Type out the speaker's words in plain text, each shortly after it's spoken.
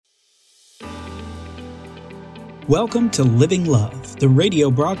Welcome to Living Love, the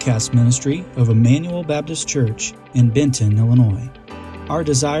radio broadcast ministry of Emmanuel Baptist Church in Benton, Illinois. Our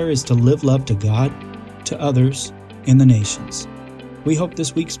desire is to live love to God, to others, and the nations. We hope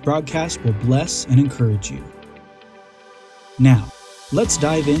this week's broadcast will bless and encourage you. Now, let's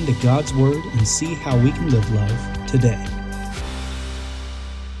dive into God's Word and see how we can live love today.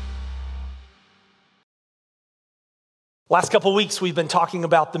 Last couple weeks, we've been talking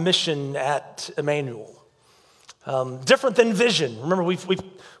about the mission at Emmanuel. Different than vision. Remember, we've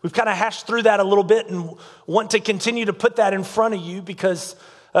kind of hashed through that a little bit and want to continue to put that in front of you because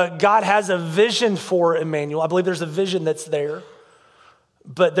God has a vision for Emmanuel. I believe there's a vision that's there,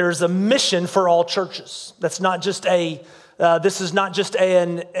 but there's a mission for all churches. That's not just this is not just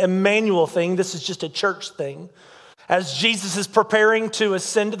an Emmanuel thing. This is just a church thing. As Jesus is preparing to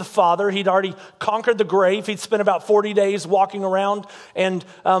ascend to the Father, he'd already conquered the grave. He'd spent about 40 days walking around and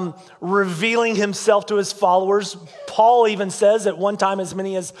revealing himself to his followers. Paul even says at one time as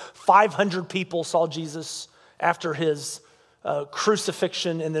many as 500 people saw Jesus after his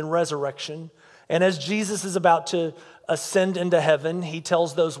crucifixion and then resurrection. And as Jesus is about to ascend into heaven, he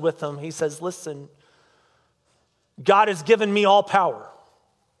tells those with him, he says, listen, God has given me all power.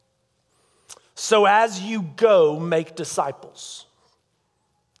 So as you go, make disciples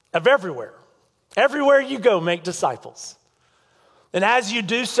of everywhere. Everywhere you go, make disciples. And as you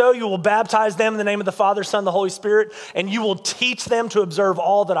do so, you will baptize them in the name of the Father, Son, and the Holy Spirit, and you will teach them to observe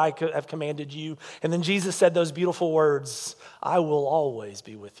all that I have commanded you. And then Jesus said those beautiful words, I will always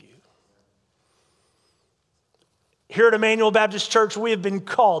be with you. Here at Emmanuel Baptist Church, we have been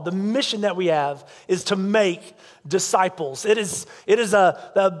called, the mission that we have is to make disciples. It is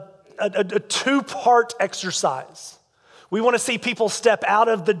a two-part exercise. We want to see people step out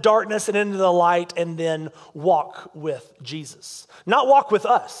of the darkness and into the light and then walk with Jesus. Not walk with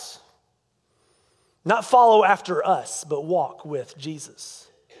us. Not follow after us, but walk with Jesus.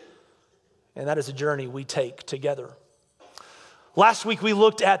 And that is a journey we take together. Last week we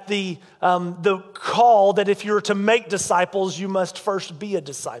looked at the call that if you're to make disciples, you must first be a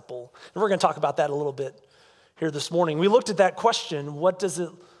disciple. And we're going to talk about that a little bit here this morning. We looked at that question,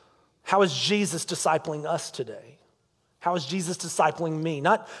 how is Jesus discipling us today? How is Jesus discipling me?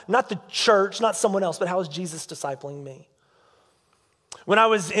 Not the church, not someone else, but how is Jesus discipling me? When I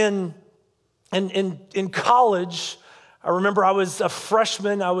was in college, I remember I was a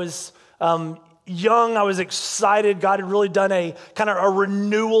freshman. I was young. I was excited. God had really done a kind of a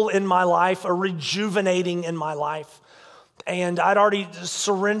renewal in my life, a rejuvenating in my life. And I'd already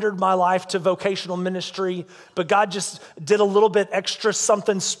surrendered my life to vocational ministry, but God just did a little bit extra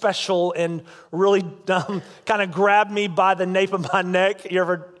something special and really kind of grabbed me by the nape of my neck. You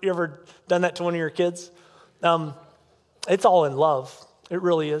ever done that to one of your kids? It's all in love. It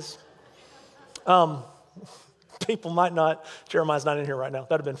really is. People might not. Jeremiah's not in here right now.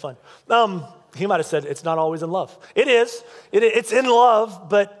 That'd have been fun. He might have said it's not always in love. It is. It's in love,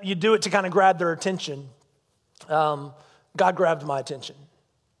 but you do it to kind of grab their attention. God grabbed my attention.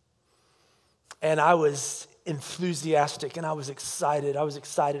 And I was enthusiastic and I was excited. I was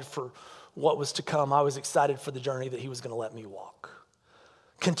excited for what was to come. I was excited for the journey that he was going to let me walk.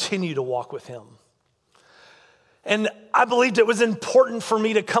 Continue to walk with him. And I believed it was important for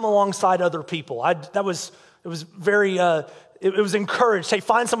me to come alongside other people. It was encouraged. Hey,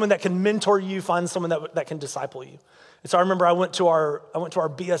 find someone that can mentor you, find someone that can disciple you. And so I remember I went to our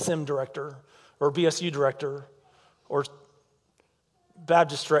BSM director or BSU director or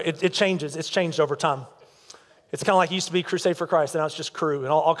Baptist director. It changes. It's changed over time. It's kind of like it used to be Crusade for Christ, and now it's just Cru and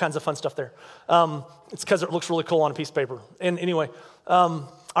all kinds of fun stuff there. It's because it looks really cool on a piece of paper. And anyway, I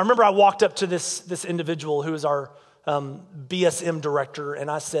remember I walked up to this individual who is our BSM director, and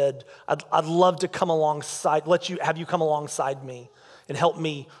I said, I'd love to come alongside, have you come alongside me and help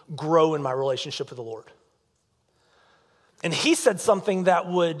me grow in my relationship with the Lord. And he said something that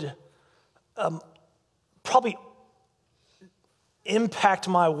would probably impact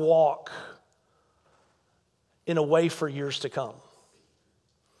my walk in a way for years to come.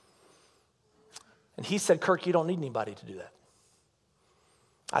 And he said, Kirk, you don't need anybody to do that.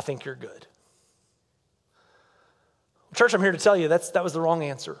 I think you're good. Church, I'm here to tell you that was the wrong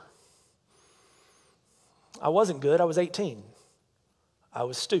answer. I wasn't good. I was 18. I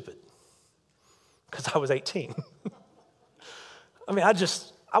was stupid because I was 18. I mean,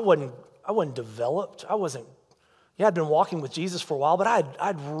 I wasn't developed. I'd been walking with Jesus for a while, but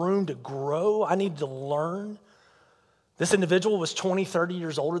I'd room to grow. I needed to learn. This individual was 20, 30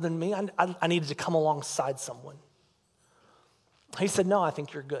 years older than me. I needed to come alongside someone. He said, no, I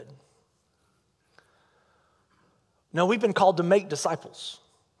think you're good. No, we've been called to make disciples.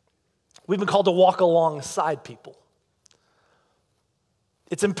 We've been called to walk alongside people.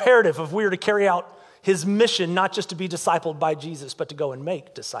 It's imperative if we are to carry out his mission, not just to be discipled by Jesus, but to go and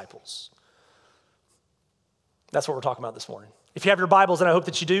make disciples. That's what we're talking about this morning. If you have your Bibles, and I hope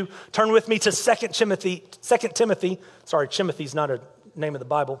that you do, turn with me to 2 Timothy. Sorry, Timothy's not a name of the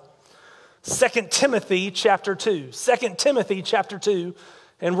Bible. 2 Timothy chapter 2. 2 Timothy chapter 2,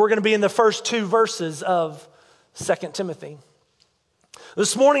 and we're going to be in the first 2 verses of 2 Timothy.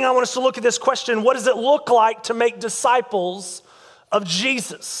 This morning, I want us to look at this question: what does it look like to make disciples of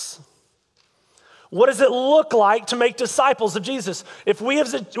Jesus? What does it look like to make disciples of Jesus? If we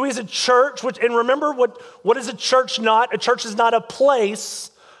as a church, and remember what is a church not? A church is not a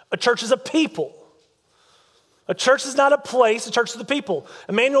place, a church is a people. A church is not a place, a church is a people.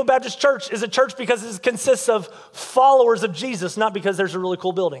 Emmanuel Baptist Church is a church because it consists of followers of Jesus, not because there's a really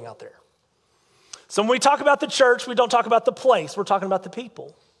cool building out there. So when we talk about the church, we don't talk about the place, we're talking about the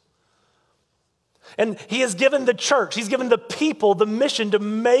people. And he has given the church, he's given the people the mission to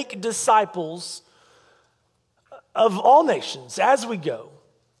make disciples of all nations as we go.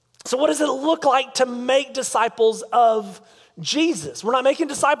 So what does it look like to make disciples of Jesus? We're not making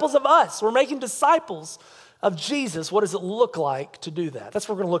disciples of us, we're making disciples of Jesus. What does it look like to do that? That's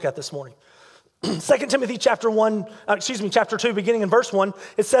what we're going to look at this morning. 2 Timothy chapter 2, beginning in verse 1,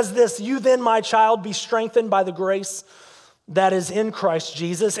 it says this: "You then, my child, be strengthened by the grace that is in Christ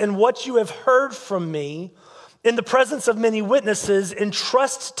Jesus, and what you have heard from me in the presence of many witnesses,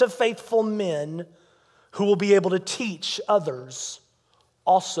 entrust to faithful men who will be able to teach others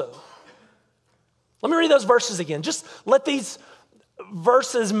also." Let me read those verses again. Just let these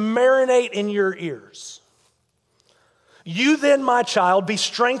verses marinate in your ears. "You then, my child, be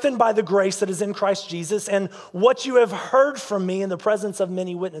strengthened by the grace that is in Christ Jesus, and what you have heard from me in the presence of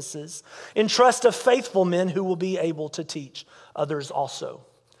many witnesses, entrust to faithful men who will be able to teach others also."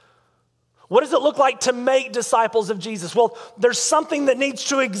 What does it look like to make disciples of Jesus? Well, there's something that needs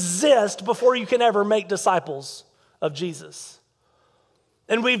to exist before you can ever make disciples of Jesus.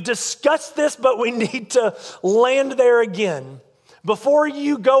 And we've discussed this, but we need to land there again. Before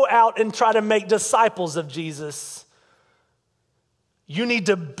you go out and try to make disciples of Jesus, you need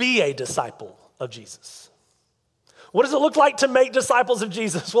to be a disciple of Jesus. What does it look like to make disciples of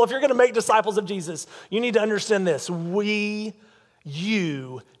Jesus? Well, if you're going to make disciples of Jesus, you need to understand this: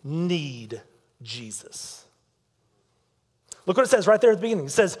 you need Jesus. Look what it says right there at the beginning.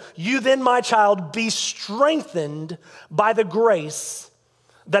 It says, "You then, my child, be strengthened by the grace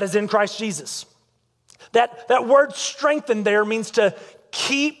that is in Christ Jesus." That word strengthened there means to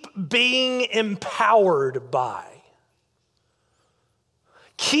keep being empowered by.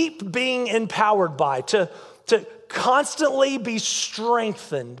 Keep being empowered by, to constantly be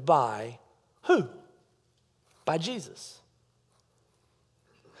strengthened by who? By Jesus.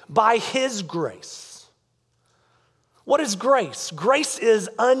 By his grace. What is grace? Grace is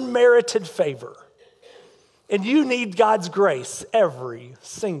unmerited favor. And you need God's grace every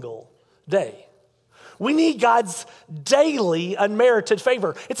single day. We need God's daily unmerited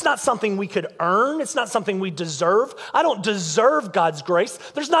favor. It's not something we could earn. It's not something we deserve. I don't deserve God's grace.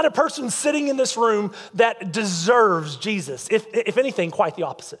 There's not a person sitting in this room that deserves Jesus. If anything, quite the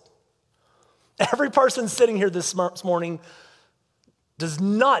opposite. Every person sitting here this morning does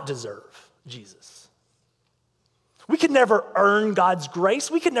not deserve Jesus. We could never earn God's grace.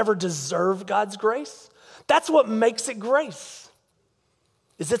 We could never deserve God's grace. That's what makes it grace,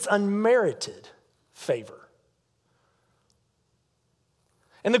 is it's unmerited favor.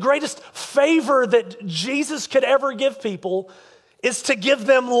 And the greatest favor that Jesus could ever give people is to give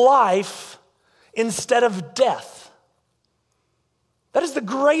them life instead of death. That is the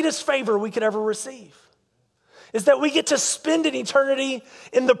greatest favor we could ever receive, is that we get to spend an eternity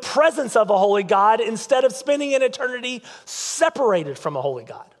in the presence of a holy God instead of spending an eternity separated from a holy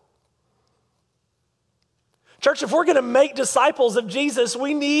God. Church, if we're going to make disciples of Jesus,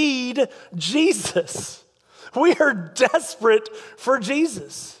 we need Jesus. We are desperate for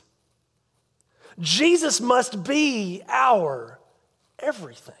Jesus. Jesus must be our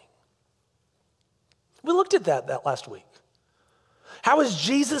everything. We looked at that last week. How is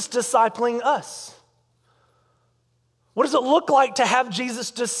Jesus discipling us? What does it look like to have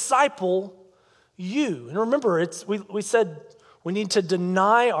Jesus disciple you? And remember, we said we need to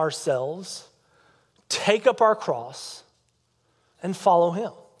deny ourselves, take up our cross, and follow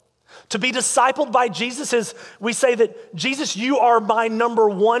him. To be discipled by Jesus is, we say that, Jesus, you are my number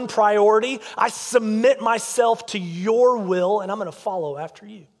one priority. I submit myself to your will, and I'm going to follow after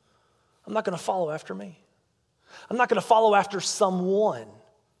you. I'm not going to follow after me. I'm not going to follow after someone.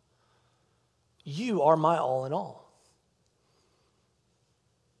 You are my all in all.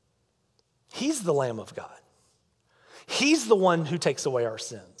 He's the Lamb of God. He's the one who takes away our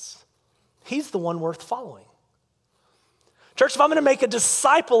sins. He's the one worth following. Church, if I'm going to make a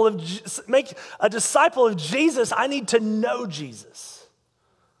disciple of Jesus, I need to know Jesus.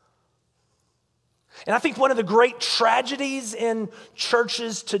 And I think one of the great tragedies in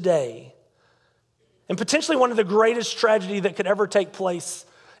churches today, and potentially one of the greatest tragedy that could ever take place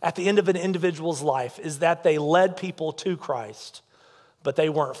at the end of an individual's life, is that they led people to Christ, but they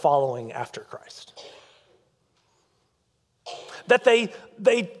weren't following after Christ. That they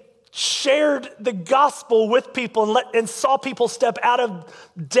shared the gospel with people and saw people step out of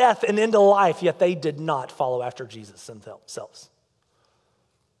death and into life, yet they did not follow after Jesus themselves.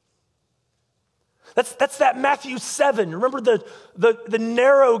 That's that Matthew 7. Remember the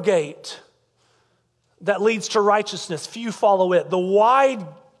narrow gate that leads to righteousness. Few follow it. The wide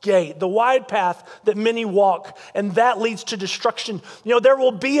gate, the wide path that many walk, and that leads to destruction. There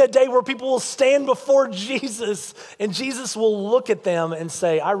will be a day where people will stand before Jesus, and Jesus will look at them and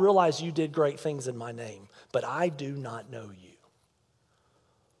say, I realize you did great things in my name, but I do not know you.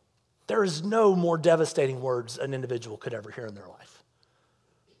 There is no more devastating words an individual could ever hear in their life.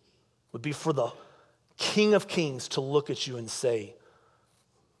 It would be for the King of Kings to look at you and say,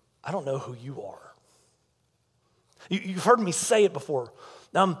 I don't know who you are. You've heard me say it before.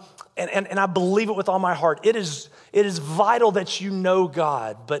 And I believe it with all my heart. It is vital that you know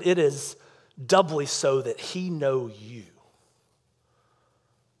God, but it is doubly so that he know you.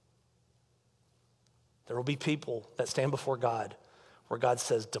 There will be people that stand before God where God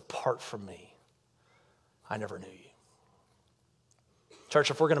says, depart from me. I never knew you.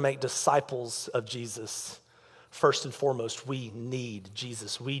 Church, if we're going to make disciples of Jesus, first and foremost, we need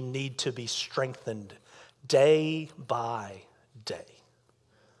Jesus. We need to be strengthened day by day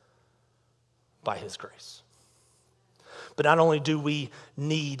by his grace. But not only do we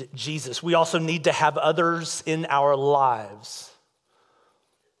need Jesus, we also need to have others in our lives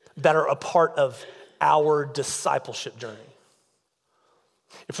that are a part of our discipleship journey.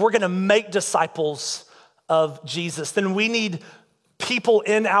 If we're going to make disciples of Jesus, then we need people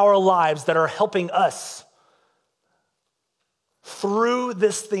in our lives that are helping us through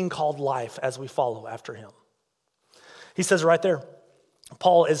this thing called life as we follow after him. He says right there,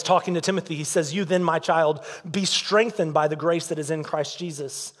 Paul is talking to Timothy. He says, you then, my child, be strengthened by the grace that is in Christ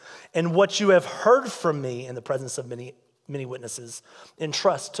Jesus, and what you have heard from me in the presence of many witnesses,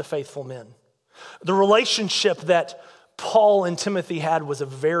 entrust to faithful men. The relationship that Paul and Timothy had was a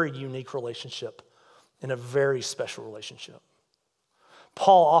very unique relationship and a very special relationship.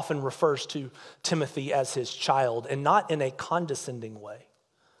 Paul often refers to Timothy as his child, and not in a condescending way,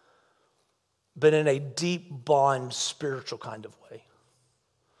 but in a deep bond, spiritual kind of way.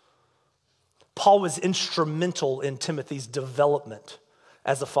 Paul was instrumental in Timothy's development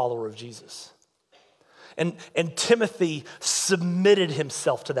as a follower of Jesus. And Timothy submitted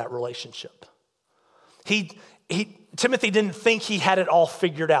himself to that relationship. Timothy didn't think he had it all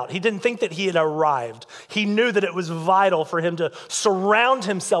figured out. He didn't think that he had arrived. He knew that it was vital for him to surround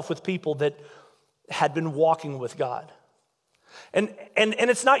himself with people that had been walking with God. And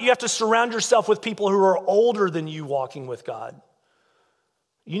it's not you have to surround yourself with people who are older than you walking with God.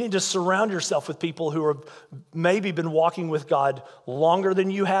 You need to surround yourself with people who have maybe been walking with God longer than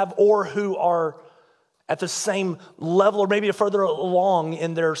you have, or who are at the same level or maybe further along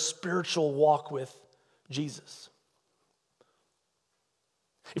in their spiritual walk with Jesus.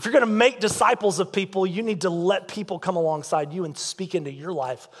 If you're going to make disciples of people, you need to let people come alongside you and speak into your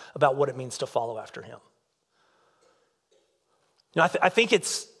life about what it means to follow after him. I think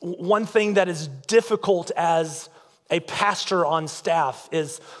it's one thing that is difficult as a pastor on staff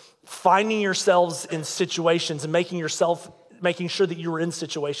is finding yourselves in situations and making sure that you are in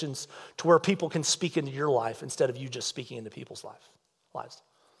situations to where people can speak into your life instead of you just speaking into people's lives.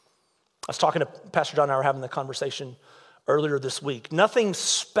 I was talking to Pastor John and I were having the conversation earlier this week. Nothing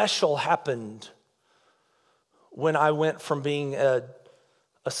special happened when I went from being an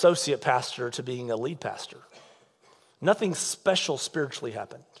associate pastor to being a lead pastor. Nothing special spiritually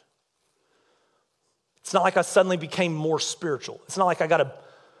happened. It's not like I suddenly became more spiritual. It's not like I got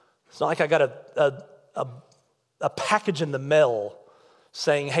a package in the mail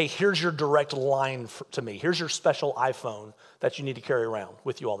saying, hey, here's your direct line to me. Here's your special iPhone that you need to carry around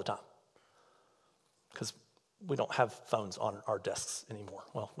with you all the time. Because we don't have phones on our desks anymore.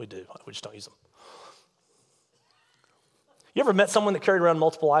 Well, we do. We just don't use them. You ever met someone that carried around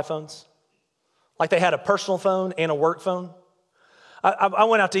multiple iPhones? Like they had a personal phone and a work phone? I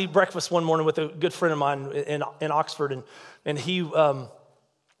went out to eat breakfast one morning with a good friend of mine in Oxford, and he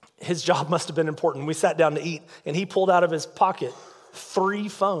his job must have been important. We sat down to eat, and he pulled out of his pocket 3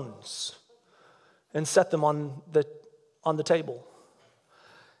 phones and set them on the table.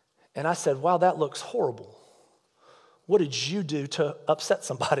 And I said, wow, that looks horrible. What did you do to upset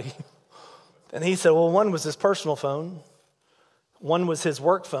somebody? And he said, well, one was his personal phone, one was his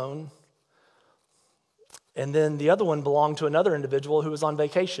work phone, and then the other one belonged to another individual who was on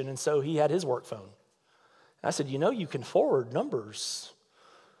vacation, and so he had his work phone. And I said, you can forward numbers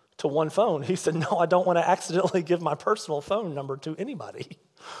to one phone. He said, no, I don't want to accidentally give my personal phone number to anybody.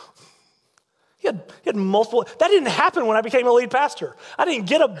 He had multiple. That didn't happen when I became a lead pastor. I didn't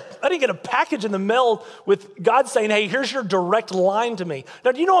get a package in the mail with God saying, hey, here's your direct line to me.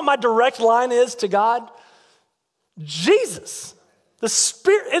 Now, do you know what my direct line is to God? Jesus. The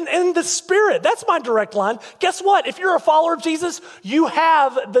Spirit, and the Spirit, that's my direct line. Guess what? If you're a follower of Jesus, you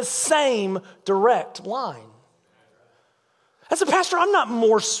have the same direct line. As a pastor, I'm not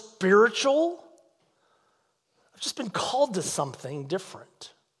more spiritual. I've just been called to something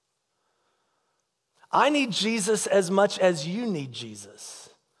different. I need Jesus as much as you need Jesus.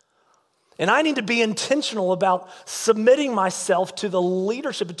 And I need to be intentional about submitting myself to the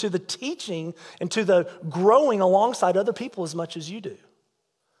leadership and to the teaching and to the growing alongside other people as much as you do.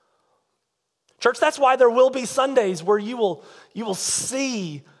 Church, that's why there will be Sundays where you will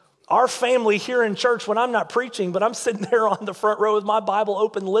see our family here in church when I'm not preaching, but I'm sitting there on the front row with my Bible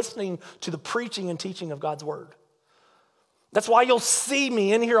open listening to the preaching and teaching of God's word. That's why you'll see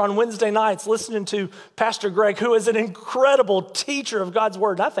me in here on Wednesday nights listening to Pastor Greg, who is an incredible teacher of God's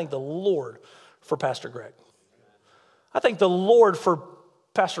word. And I thank the Lord for Pastor Greg. I thank the Lord for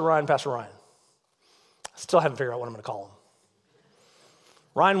Pastor Ryan. I still haven't figured out what I'm going to call him.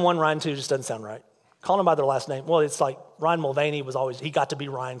 Ryan 1, Ryan 2 just doesn't sound right. Calling them by their last name, well, it's like Ryan Mulvaney he got to be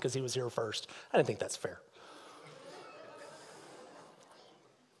Ryan because he was here first. I didn't think that's fair.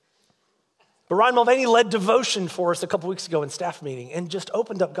 But Ryan Mulvaney led devotion for us a couple weeks ago in staff meeting and just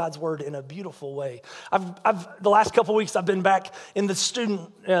opened up God's word in a beautiful way. The last couple weeks I've been back in the student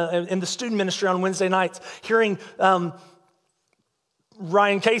ministry on Wednesday nights, hearing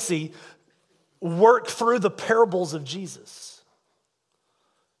Ryan Casey work through the parables of Jesus.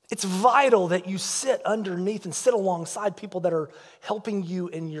 It's vital that you sit underneath and sit alongside people that are helping you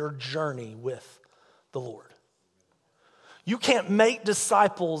in your journey with the Lord. You can't make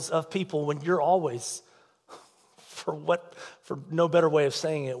disciples of people when you're always, for no better way of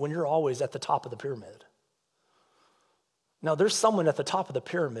saying it, when you're always at the top of the pyramid. Now, there's someone at the top of the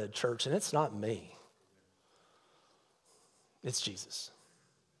pyramid, church, and it's not me. It's Jesus.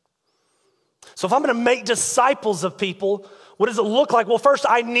 So if I'm going to make disciples of people, what does it look like? Well, first,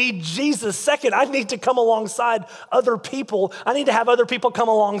 I need Jesus. Second, I need to come alongside other people. I need to have other people come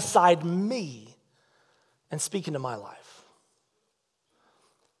alongside me and speak into my life.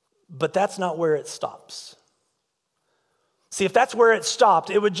 But that's not where it stops. See, if that's where it stopped,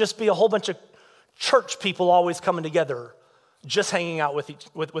 it would just be a whole bunch of church people always coming together, just hanging out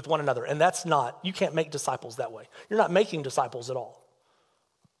with one another. And you can't make disciples that way. You're not making disciples at all.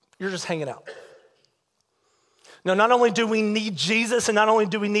 You're just hanging out. Now, not only do we need Jesus, and not only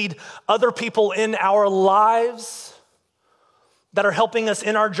do we need other people in our lives that are helping us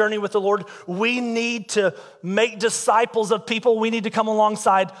in our journey with the Lord, we need to make disciples of people. We need to come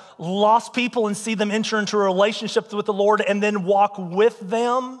alongside lost people and see them enter into a relationship with the Lord and then walk with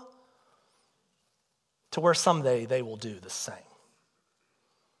them to where someday they will do the same.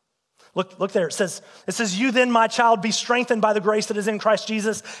 Look there, it says, you then, my child, be strengthened by the grace that is in Christ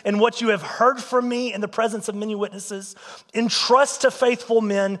Jesus, and what you have heard from me in the presence of many witnesses, entrust to faithful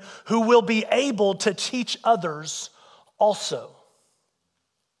men who will be able to teach others also.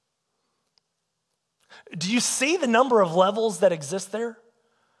 Do you see the number of levels that exist there?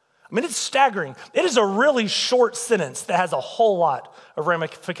 I mean, it's staggering. It is a really short sentence that has a whole lot of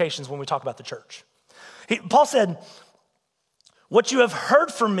ramifications when we talk about the church. Paul said, what you have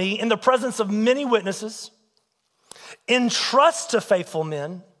heard from me in the presence of many witnesses, entrust to faithful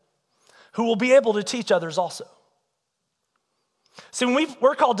men who will be able to teach others also. See, when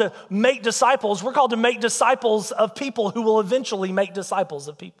we're called to make disciples, we're called to make disciples of people who will eventually make disciples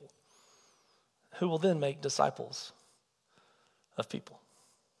of people, who will then make disciples of people.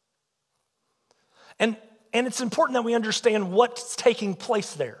 And it's important that we understand what's taking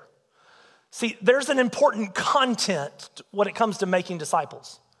place there. See, there's an important content when it comes to making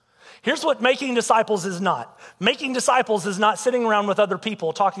disciples. Here's what making disciples is not. Making disciples is not sitting around with other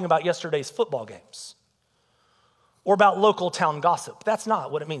people talking about yesterday's football games or about local town gossip. That's not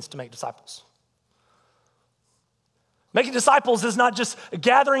what it means to make disciples. Making disciples is not just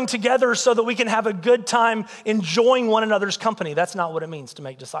gathering together so that we can have a good time enjoying one another's company. That's not what it means to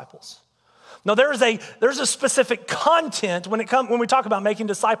make disciples. No, there's a specific content when we talk about making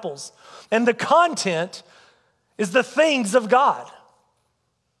disciples. And the content is the things of God.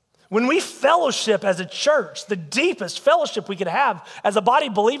 When we fellowship as a church, the deepest fellowship we could have as a body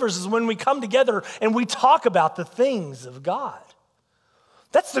of believers is when we come together and we talk about the things of God.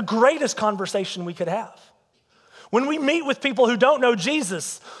 That's the greatest conversation we could have. When we meet with people who don't know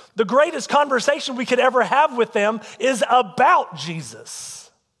Jesus, the greatest conversation we could ever have with them is about Jesus,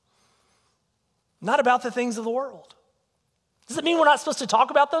 not about the things of the world. Does it mean we're not supposed to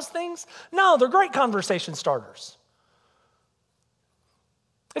talk about those things? No, they're great conversation starters.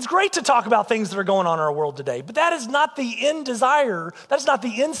 It's great to talk about things that are going on in our world today, but that is not the end desire. That is not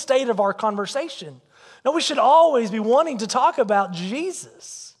the end state of our conversation. No, we should always be wanting to talk about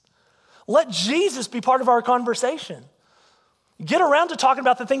Jesus. Let Jesus be part of our conversation. Get around to talking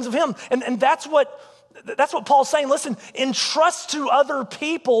about the things of him. And that's what Paul's saying. Listen, entrust to other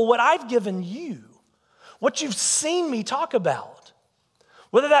people what I've given you, what you've seen me talk about.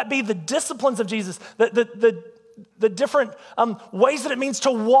 Whether that be the disciplines of Jesus, the different ways that it means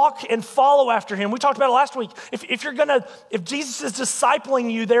to walk and follow after him. We talked about it last week. If Jesus is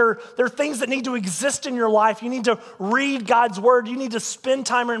discipling you, there are things that need to exist in your life. You need to read God's word. You need to spend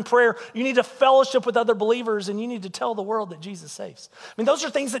time in prayer. You need to fellowship with other believers, and you need to tell the world that Jesus saves. I mean, those are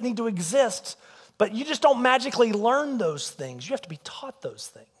things that need to exist, but you just don't magically learn those things. You have to be taught those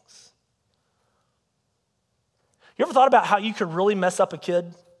things. You ever thought about how you could really mess up a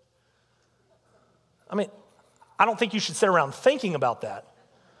kid? I mean, I don't think you should sit around thinking about that.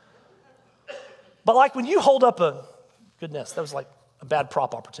 But like when you hold up goodness, that was like a bad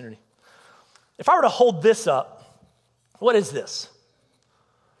prop opportunity. If I were to hold this up, what is this?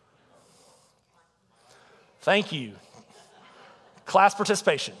 Thank you. Class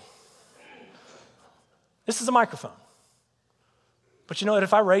participation. This is a microphone. But you know what?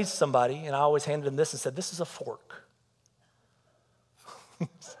 If I raised somebody and I always handed them this and said, this is a fork.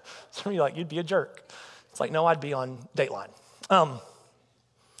 Some of you you'd be a jerk. It's like, no, I'd be on Dateline.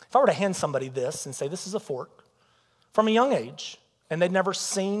 If I were to hand somebody this and say, this is a fork, from a young age, and they'd never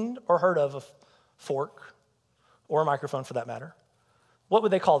seen or heard of a fork or a microphone for that matter, what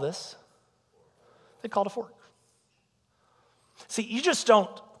would they call this? They'd call it a fork. See, you just don't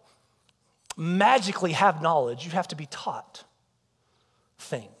magically have knowledge. You have to be taught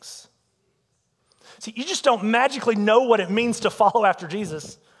things. See, you just don't magically know what it means to follow after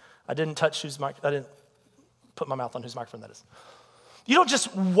Jesus. I didn't put my mouth on whose microphone that is. You don't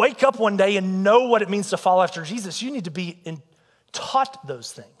just wake up one day and know what it means to follow after Jesus. You need to be taught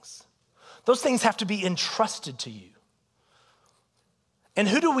those things. Those things have to be entrusted to you. And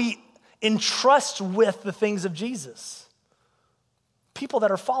who do we entrust with the things of Jesus? People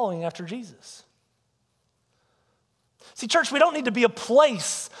that are following after Jesus. See, church, we don't need to be a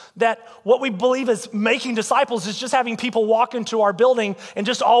place that what we believe is making disciples is just having people walk into our building and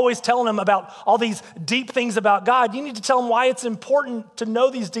just always telling them about all these deep things about God. You need to tell them why it's important to know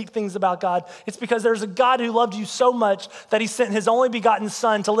these deep things about God. It's because there's a God who loved you so much that he sent his only begotten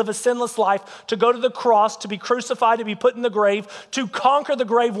son to live a sinless life, to go to the cross, to be crucified, to be put in the grave, to conquer the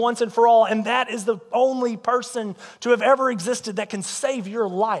grave once and for all. And that is the only person to have ever existed that can save your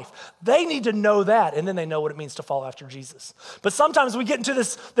life. They need to know that, and then they know what it means to follow after Jesus. But sometimes we get into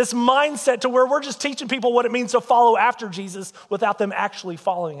this mindset to where we're just teaching people what it means to follow after Jesus without them actually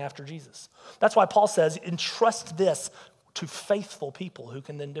following after Jesus. That's why Paul says, entrust this to faithful people who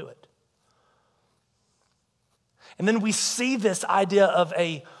can then do it. And then we see this idea of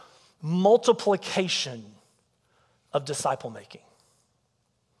a multiplication of disciple making.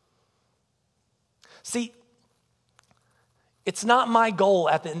 See, it's not my goal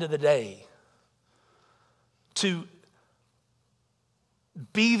at the end of the day to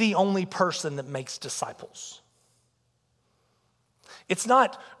be the only person that makes disciples. It's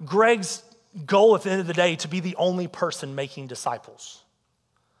not Greg's goal at the end of the day to be the only person making disciples.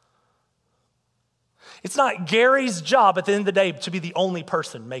 It's not Gary's job at the end of the day to be the only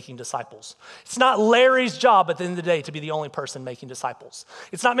person making disciples. It's not Larry's job at the end of the day to be the only person making disciples.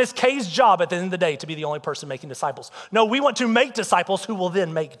 It's not Miss Kay's job at the end of the day to be the only person making disciples. No, we want to make disciples who will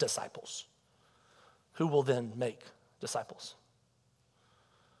then make disciples. Who will then make disciples.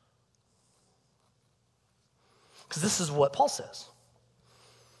 Because this is what Paul says.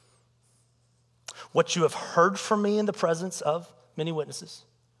 What you have heard from me in the presence of many witnesses.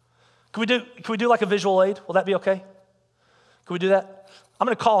 Can we do like a visual aid? Will that be okay? Can we do that? I'm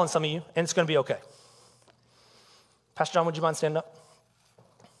going to call on some of you, and it's going to be okay. Pastor John, would you mind standing up?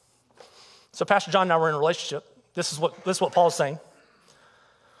 So Pastor John and I were in a relationship. This is what Paul's saying.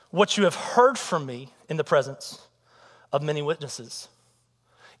 What you have heard from me in the presence of many witnesses.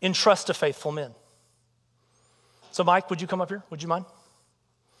 entrust to faithful men. So Mike, would you come up here? Would you mind?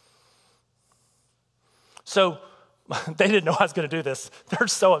 So they didn't know I was going to do this. They're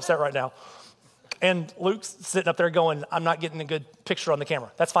so upset right now. And Luke's sitting up there going, I'm not getting a good picture on the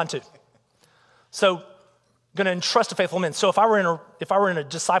camera. That's fine too. So going to entrust to faithful men. So if I were in a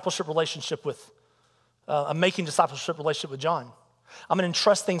discipleship relationship with, a making discipleship relationship with John, I'm going to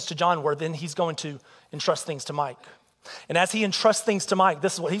entrust things to John where then he's going to entrust things to Mike. And as he entrusts things to Mike,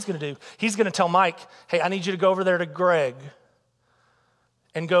 this is what he's going to do. He's going to tell Mike, hey, I need you to go over there to Greg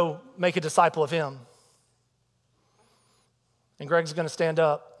and go make a disciple of him. And Greg's going to stand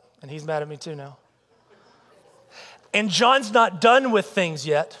up, and he's mad at me too now. And John's not done with things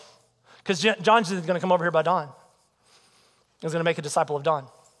yet, because John's going to come over here by Don. He's going to make a disciple of Don.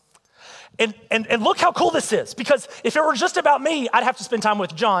 And look how cool this is, because if it were just about me, I'd have to spend time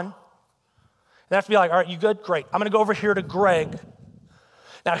with John. And I'd have to be like, all right, you good? Great. I'm going to go over here to Greg.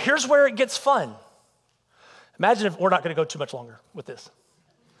 Now, here's where it gets fun. Imagine if, we're not going to go too much longer with this.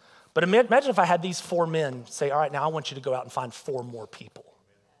 But imagine if I had these 4 men say, all right, now I want you to go out and find 4 more people.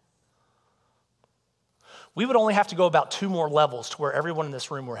 We would only have to go about 2 more levels to where everyone in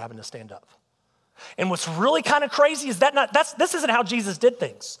this room were having to stand up. And what's really kind of crazy is this isn't how Jesus did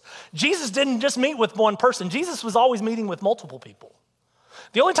things. Jesus didn't just meet with one person. Jesus was always meeting with multiple people.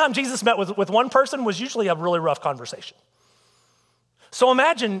 The only time Jesus met with one person was usually a really rough conversation. So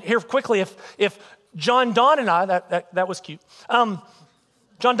imagine here quickly if John, Don, and I, that was cute.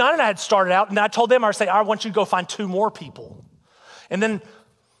 John, Don, and I had started out, and I told them, I want you to go find 2 more people. And then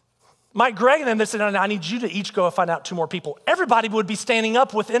Mike, Greg, and them, they said, I need you to each go and find out 2 more people. Everybody would be standing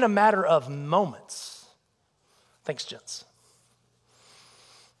up within a matter of moments. Thanks, gents.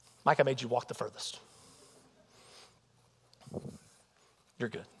 Mike, I made you walk the furthest. You're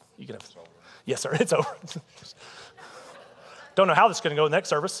good. You can have it. Yes, sir, it's over. Don't know how this is going to go next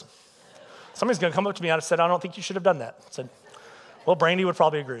service. Somebody's going to come up to me and said, I don't think you should have done that. I said, well, Brandy would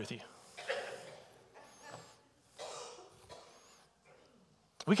probably agree with you.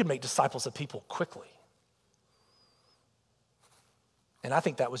 We could make disciples of people quickly. And I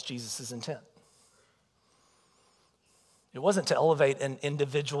think that was Jesus' intent. It wasn't to elevate an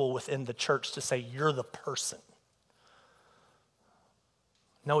individual within the church to say, you're the person.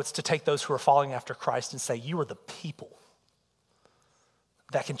 No, it's to take those who are following after Christ and say, you are the people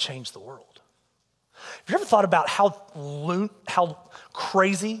that can change the world. Have you ever thought about how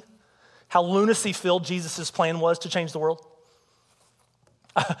crazy, how lunacy-filled Jesus' plan was to change the world?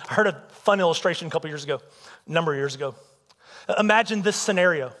 I heard a fun illustration a number of years ago. Imagine this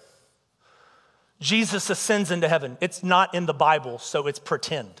scenario. Jesus ascends into heaven. It's not in the Bible, so it's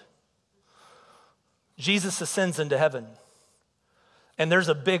pretend. Jesus ascends into heaven, and there's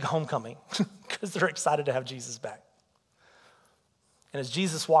a big homecoming because they're excited to have Jesus back. And as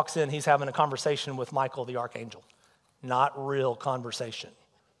Jesus walks in, he's having a conversation with Michael the archangel. Not real conversation.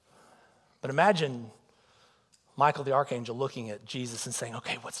 But imagine Michael the archangel looking at Jesus and saying,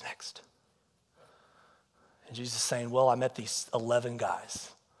 okay, what's next? And Jesus saying, well, I met these 11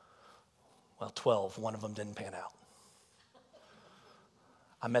 guys. Well, 12, one of them didn't pan out.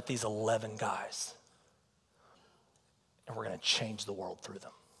 I met these 11 guys, and we're going to change the world through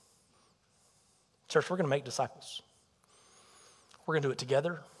them. Church, we're going to make disciples. We're going to do it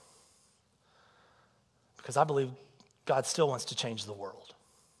together because I believe God still wants to change the world.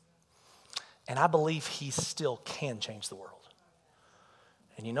 And I believe he still can change the world.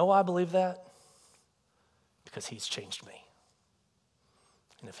 And you know why I believe that? Because he's changed me.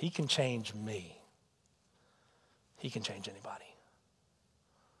 And if he can change me, he can change anybody.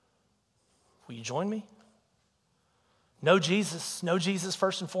 Will you join me? Know Jesus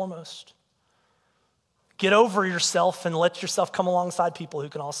first and foremost. Get over yourself and let yourself come alongside people who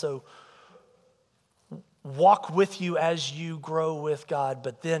can also walk with you as you grow with God,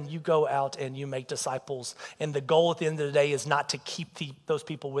 but then you go out and you make disciples. And the goal at the end of the day is not to keep those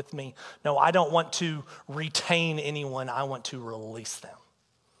people with me. No, I don't want to retain anyone. I want to release them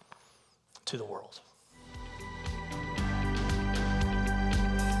to the world.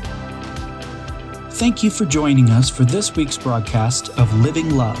 Thank you for joining us for this week's broadcast of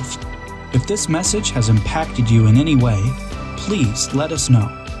Living Love. If this message has impacted you in any way, please let us know.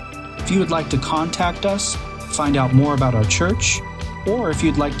 If you would like to contact us, find out more about our church, or if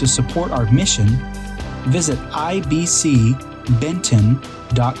you'd like to support our mission, visit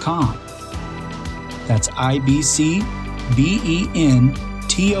ibcbenton.com. That's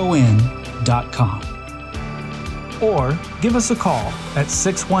ibcbenton.com. Or give us a call at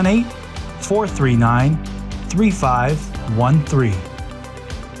 618-439-3513.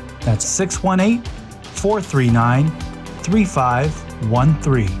 That's 618-439-3513.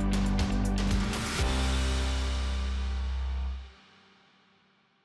 1313.